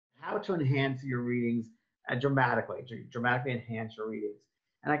how to enhance your readings dramatically, dramatically enhance your readings.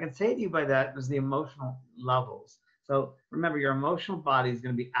 And I can say to you by that is the emotional levels. So remember, your emotional body is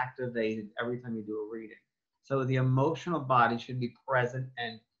going to be activated every time you do a reading. So the emotional body should be present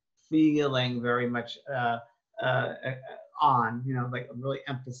and feeling very much uh, on, like really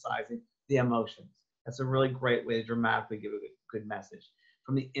emphasizing the emotions. That's a really great way to dramatically give a good message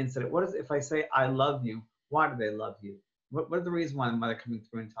from the incident. What is, if I say I love you, why do they love you? What is the reason why the mother coming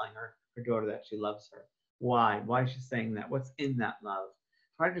through and telling her daughter that she loves her? Why? Why is she saying that? What's in that love?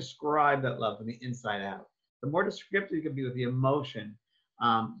 Try to describe that love from the inside out. The more descriptive you can be with the emotion,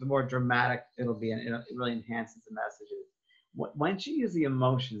 the more dramatic it'll be, and it really enhances the messages. Once you use the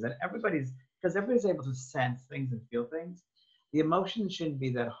emotions, and because everybody's able to sense things and feel things, the emotions shouldn't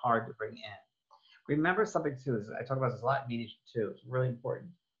be that hard to bring in. Remember something too, is I talk about this a lot in mediumship too, it's really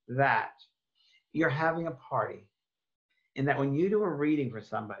important, that you're having a party. In that when you do a reading for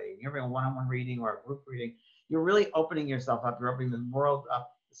somebody, you're having a one-on-one reading or a group reading, you're really opening yourself up, you're opening the world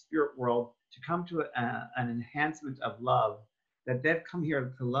up, the spirit world, to come to an enhancement of love, that they've come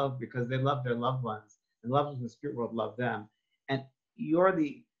here to love because they love their loved ones, and loved ones in the spirit world love them. And you're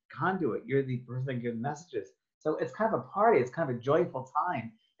the conduit, you're the person that gives messages. So it's kind of a party, it's kind of a joyful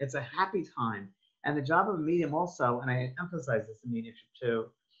time, it's a happy time. And the job of a medium also, and I emphasize this in mediumship too,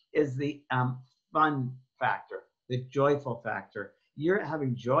 is the fun factor, the joyful factor. You're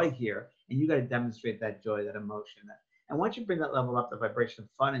having joy here, and you got to demonstrate that joy, that emotion. And once you bring that level up, the vibration of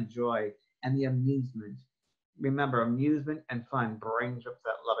fun and joy and the amusement, remember, amusement and fun brings up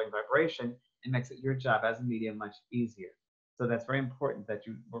that loving vibration and makes it your job as a medium much easier. So that's very important that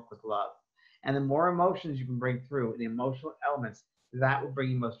you work with love. And the more emotions you can bring through, the emotional elements, that will bring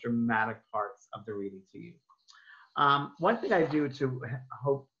you most dramatic parts of the reading to you. One thing I do to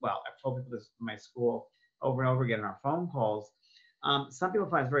hope, well, I've told people this in my school over and over again in our phone calls. Some people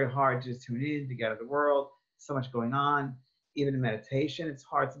find it's very hard to just tune in, to get out of the world. So much going on. Even in meditation, it's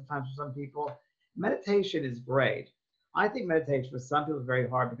hard sometimes for some people. Meditation is great. I think meditation for some people is very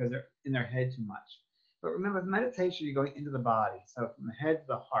hard because they're in their head too much. But remember, with meditation, you're going into the body. So from the head to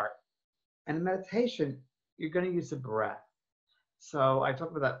the heart. And in meditation, you're going to use the breath. So I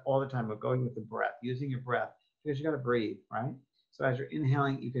talk about that all the time, about going with the breath, using your breath, because you got to breathe, right? So as you're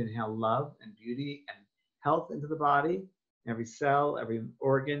inhaling, you can inhale love and beauty and health into the body. Every cell, every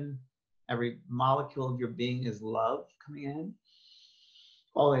organ, every molecule of your being is love coming in.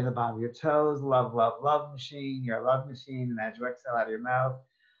 All the way to the bottom of your toes, love, love, love machine. You're a love machine. And as you exhale out of your mouth,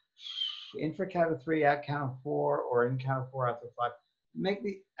 in for count of 3, out count of 4, or in count of 4, out to 5. Make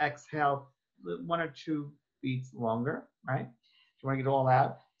the exhale 1 or 2 beats longer, right? You want to get it all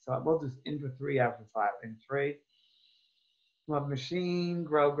out. So we'll just in for 3, out for 5. In 3. Love machine,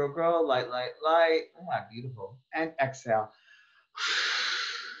 grow, grow, grow, light, light, light. Oh, beautiful. And exhale.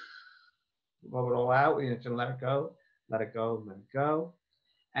 Blow it all out. We need to let it go, let it go, let it go.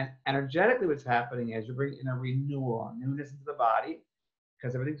 And energetically, what's happening is you're bringing in a renewal, a newness into the body,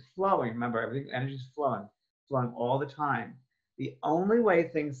 because everything's flowing. Remember, energy's flowing all the time. The only way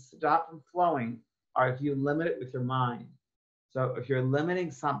things stop from flowing are if you limit it with your mind. So if you're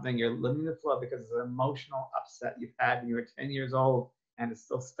limiting something, you're limiting the flow because it's an emotional upset you've had when you were 10 years old and it's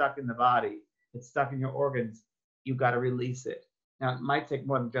still stuck in the body. It's stuck in your organs. You've got to release it. Now, it might take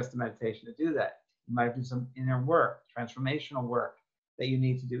more than just a meditation to do that. You might do some inner work, transformational work that you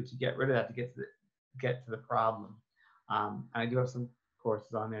need to do to get rid of that, to get to the problem. I do have some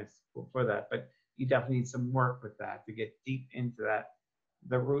courses on this for that, but you definitely need some work with that to get deep into that,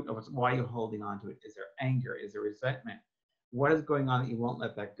 the root of why you're holding on to it. Is there anger? Is there resentment? What is going on that you won't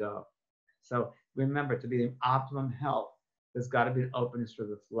let that go? So remember, to be in optimum health, there's got to be an openness for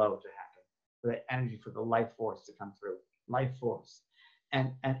the flow to happen, for the energy, for the life force to come through. Life force.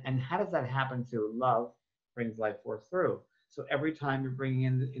 And how does that happen too? Love brings life force through. So every time you're bringing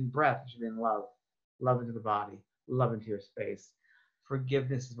in breath, it should be in love. Love into the body, love into your space.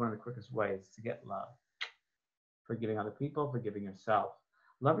 Forgiveness is one of the quickest ways to get love. Forgiving other people, forgiving yourself.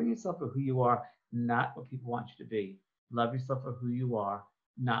 Loving yourself for who you are, not what people want you to be. Love yourself for who you are,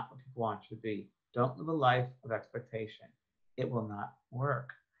 not what people want you to be. Don't live a life of expectation. It will not work.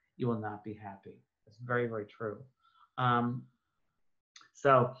 You will not be happy. It's very, very true.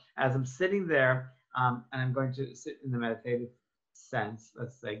 So as I'm sitting there, and I'm going to sit in the meditative sense,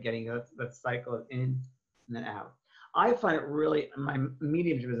 let's say, getting that cycle of in and then out. I find it really, my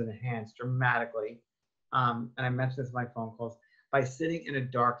mediumship is enhanced dramatically, and I mentioned this in my phone calls, by sitting in a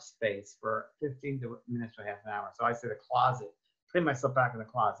dark space for 15 minutes to half an hour. So I say the closet, putting myself back in the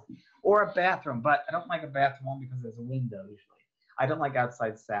closet, or a bathroom, but I don't like a bathroom only because there's a window usually. I don't like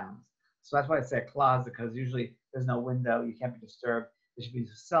outside sounds. So that's why I say a closet, because usually there's no window, you can't be disturbed. There should be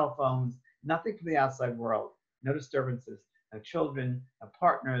no cell phones, nothing from the outside world, no disturbances, no children, no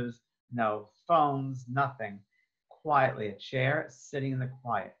partners, no phones, nothing. Quietly, a chair, sitting in the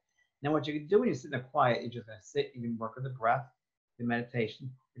quiet. Now, what you can do when you sit in the quiet, you're just going to sit. You can work with the breath, the meditation,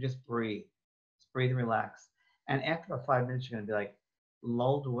 or just breathe. Just breathe and relax. And after about 5 minutes, you're going to be like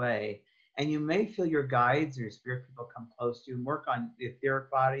lulled away. And you may feel your guides or your spirit people come close to you and work on the etheric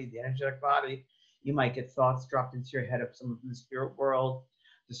body, the energetic body. You might get thoughts dropped into your head of someone from the spirit world.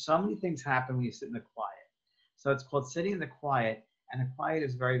 There's so many things happen when you sit in the quiet. So it's called sitting in the quiet, and the quiet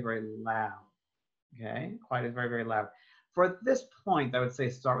is very, very loud. Okay, quiet is very, very loud. For this point, I would say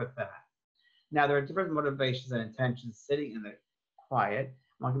start with that. Now, there are different motivations and intentions sitting in the quiet.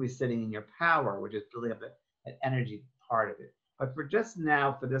 One can be sitting in your power, which is building up that energy part of it. But for just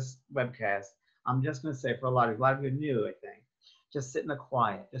now, for this webcast, I'm just going to say for a lot of you are new, I think, just sit in the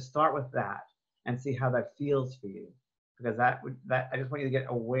quiet. Just start with that and see how that feels for you. Because I just want you to get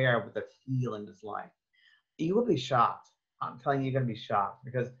aware of what the feeling is like. You will be shocked. I'm telling you, you're going to be shocked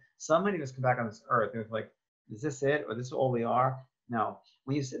because so many of us come back on this earth and it's like, is this it? Or this is all we are? No.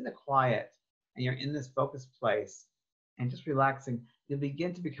 When you sit in the quiet and you're in this focused place and just relaxing, you'll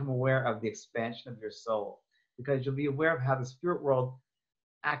begin to become aware of the expansion of your soul because you'll be aware of how the spirit world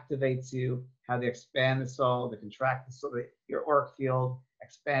activates you, how they expand the soul, they contract the soul, your auric field,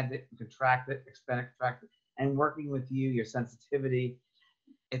 expand it, contract it, expand it, contract it, and working with you, your sensitivity.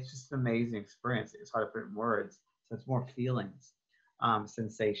 It's just an amazing experience. It's hard to put in words. So it's more feelings,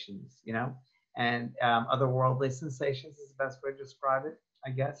 sensations, you know, and otherworldly sensations is the best way to describe it,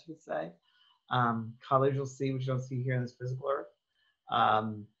 I guess you would say. Colors you'll see, which you don't see here in this physical earth.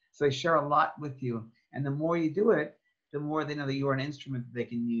 So they share a lot with you. And the more you do it, the more they know that you are an instrument that they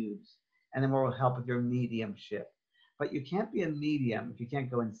can use. And the more it will help with your mediumship. But you can't be a medium if you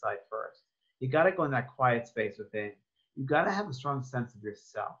can't go inside first. You got to go in that quiet space within. You got to have a strong sense of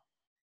yourself.